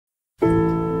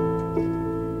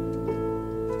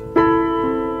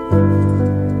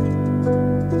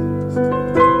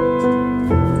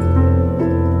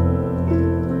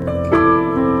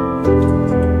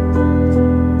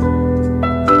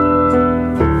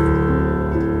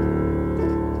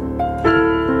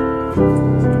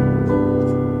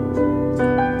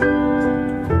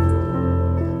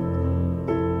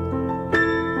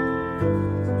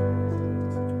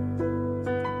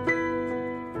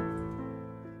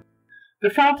The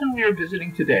fountain we are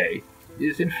visiting today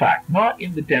is in fact not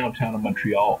in the downtown of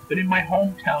Montreal, but in my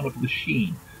hometown of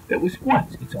Lachine that was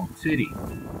once its own city.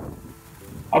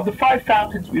 Of the 5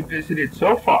 fountains we've visited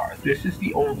so far, this is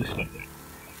the oldest of them.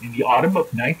 In the autumn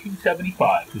of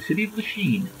 1975, the city of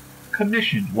Lachine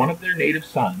commissioned one of their native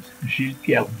sons,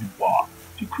 GIlles-Pierre Dubois,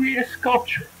 to create a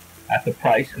sculpture at the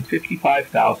price of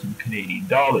 55,000 Canadian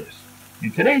dollars.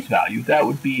 In today's value, that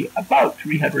would be about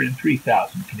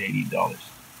 303,000 Canadian dollars.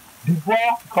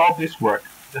 Dubois called this work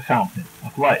the Fountain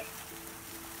of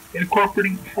Life,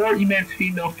 incorporating 4 immense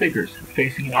female figures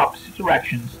facing in opposite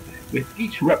directions, with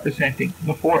each representing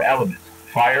the 4 elements,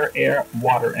 fire, air,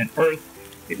 water, and earth.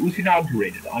 It was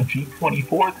inaugurated on June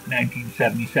 24,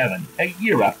 1977, a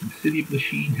year after the city of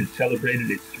Lachine had celebrated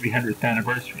its 300th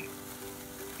anniversary.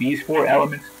 These 4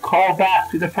 elements call back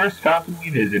to the first fountain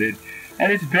we visited,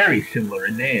 and is very similar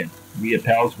in name.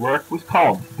 Riopel's work was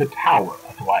called the Tower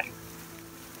of Life.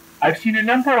 I've seen a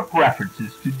number of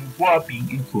references to Dubois being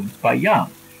influenced by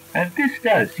Jung, and this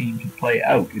does seem to play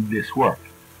out in this work.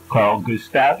 Carl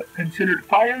Gustav considered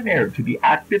fire and air to be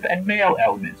active and male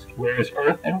elements, whereas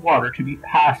earth and water to be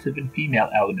passive and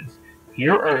female elements.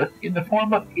 Here earth, in the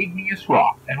form of igneous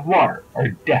rock, and water are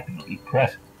definitely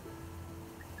present.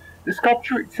 The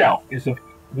sculpture itself is of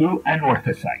blue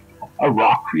anorthosite, a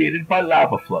rock created by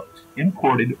lava flows,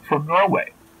 imported from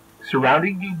Norway.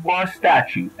 Surrounding Dubois'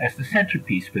 statue as the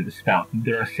centerpiece for this fountain,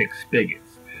 there are 6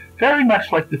 spigots. Very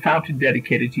much like the fountain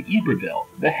dedicated to Iberville,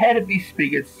 the head of these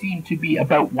spigots seem to be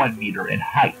about 1 meter in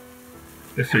height.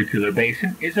 The circular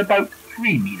basin is about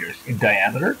 3 meters in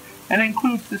diameter and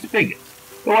includes the spigots,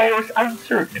 though I was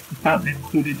uncertain if the fountain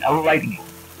included a lighting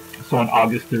element. So on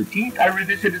August 13th, I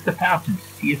revisited the fountain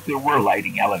to see if there were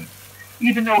lighting elements.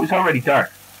 Even though it was already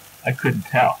dark, I couldn't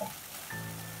tell.